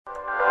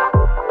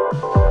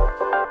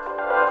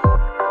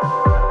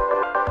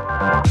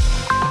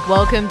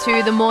Welcome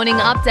to the Morning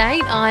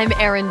Update. I'm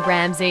Erin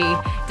Ramsey.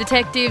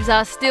 Detectives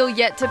are still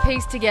yet to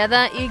piece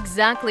together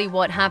exactly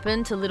what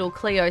happened to little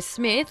Cleo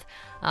Smith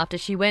after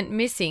she went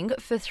missing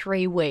for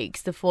 3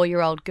 weeks. The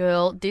 4-year-old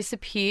girl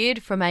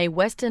disappeared from a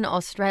Western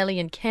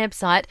Australian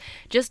campsite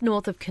just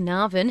north of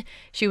Carnarvon.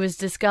 She was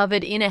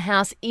discovered in a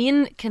house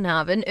in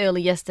Carnarvon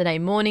early yesterday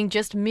morning,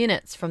 just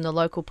minutes from the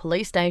local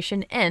police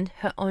station and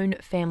her own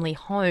family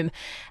home.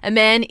 A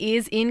man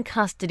is in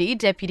custody.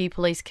 Deputy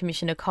Police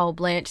Commissioner Cole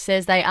Blanche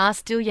says they are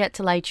still yet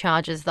to lay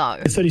charges, though.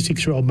 The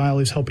 36-year-old male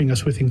is helping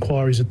us with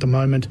inquiries at the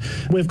moment.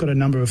 We've got a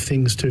number of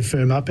things to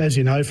firm up. As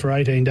you know, for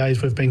 18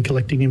 days we've been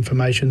collecting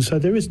information, so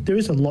there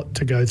is a lot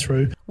to go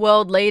through.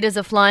 World leaders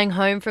are flying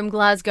home from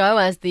Glasgow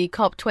as the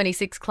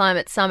COP26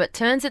 climate summit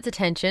turns its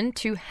attention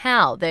to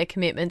how their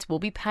commitments will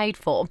be paid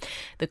for.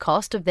 The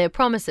cost of their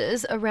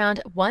promises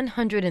around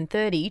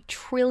 $130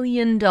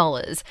 trillion.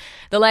 The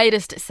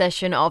latest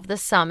session of the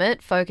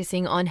summit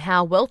focusing on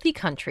how wealthy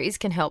countries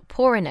can help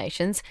poorer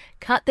nations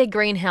cut their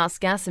greenhouse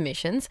gas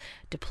emissions,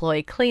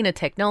 deploy cleaner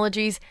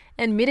technologies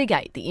and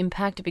mitigate the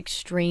impact of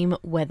extreme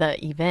weather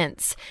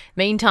events.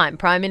 Meantime,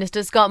 Prime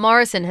Minister Scott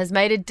Morrison has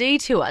made a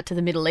detour to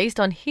the Middle East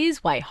on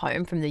his way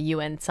home from the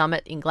UN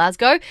summit in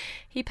Glasgow.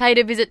 He paid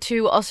a visit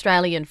to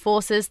Australian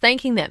forces,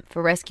 thanking them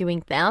for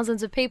rescuing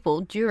thousands of people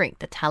during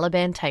the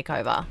Taliban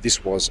takeover.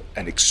 This was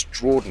an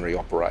extraordinary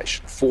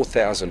operation.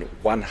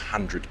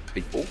 4,100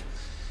 people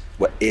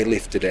were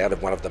airlifted out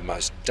of one of the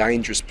most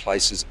dangerous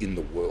places in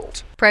the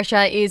world.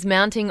 Pressure is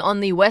mounting on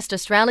the West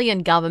Australian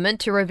government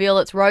to reveal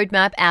its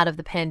roadmap out of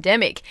the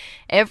pandemic.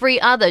 Every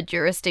other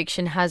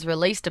jurisdiction has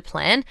released a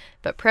plan,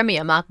 but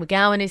Premier Mark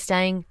McGowan is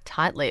staying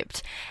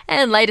tight-lipped.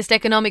 And latest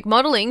economic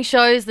modelling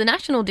shows the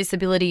National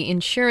Disability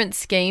Insurance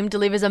Scheme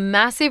delivers a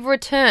massive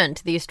return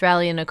to the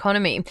Australian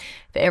economy.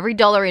 For every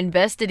dollar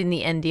invested in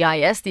the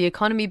NDIS, the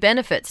economy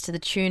benefits to the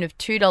tune of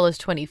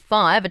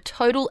 $2.25, a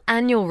total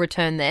annual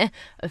return there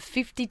of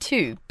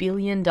 $52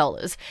 billion.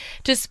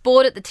 To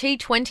sport at the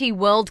T20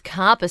 World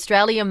Cup,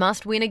 Australia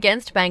must win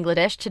against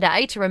Bangladesh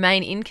today to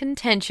remain in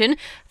contention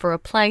for a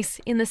place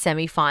in the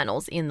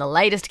semi-finals. In the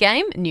latest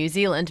game, New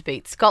Zealand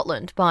beat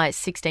Scotland by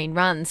 16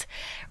 runs.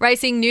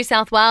 Racing New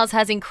South Wales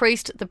has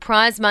increased the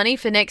prize money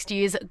for next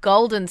year's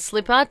Golden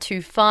Slipper to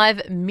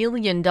 $5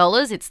 million.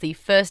 It's the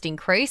first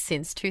increase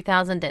since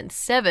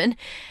 2007.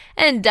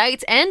 And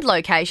dates and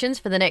locations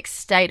for the next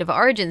State of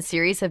Origin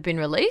series have been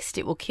released.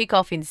 It will kick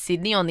off in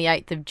Sydney on the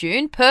 8th of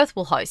June. Perth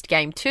will host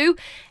Game 2,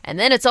 and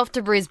then it's off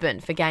to Brisbane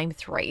for Game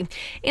 3.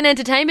 In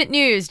entertainment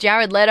news,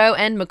 Jared Leto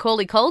and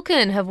Macaulay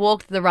Culkin have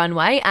walked the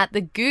runway at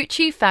the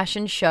Gucci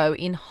fashion show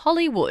in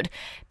Hollywood.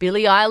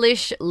 Billie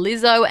Eilish,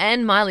 Lizzo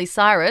and Miley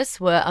Cyrus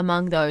were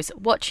among those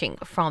watching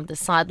from the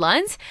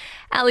sidelines.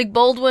 Alec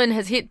Baldwin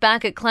has hit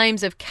back at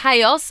claims of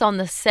chaos on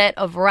the set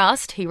of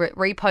Rust. He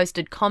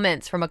reposted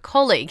comments from a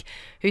colleague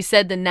who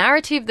said the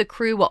narrative the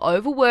crew were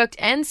overworked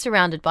and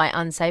surrounded by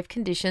unsafe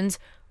conditions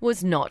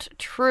was not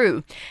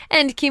true.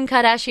 And Kim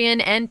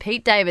Kardashian and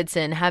Pete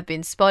Davidson have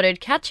been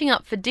spotted catching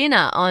up for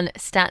dinner on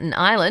Staten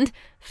Island,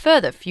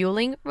 further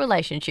fueling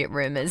relationship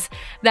rumours.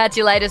 That's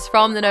your latest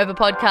from the Nova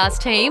Podcast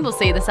team. We'll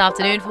see you this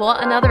afternoon for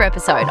another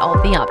episode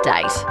of The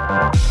Update.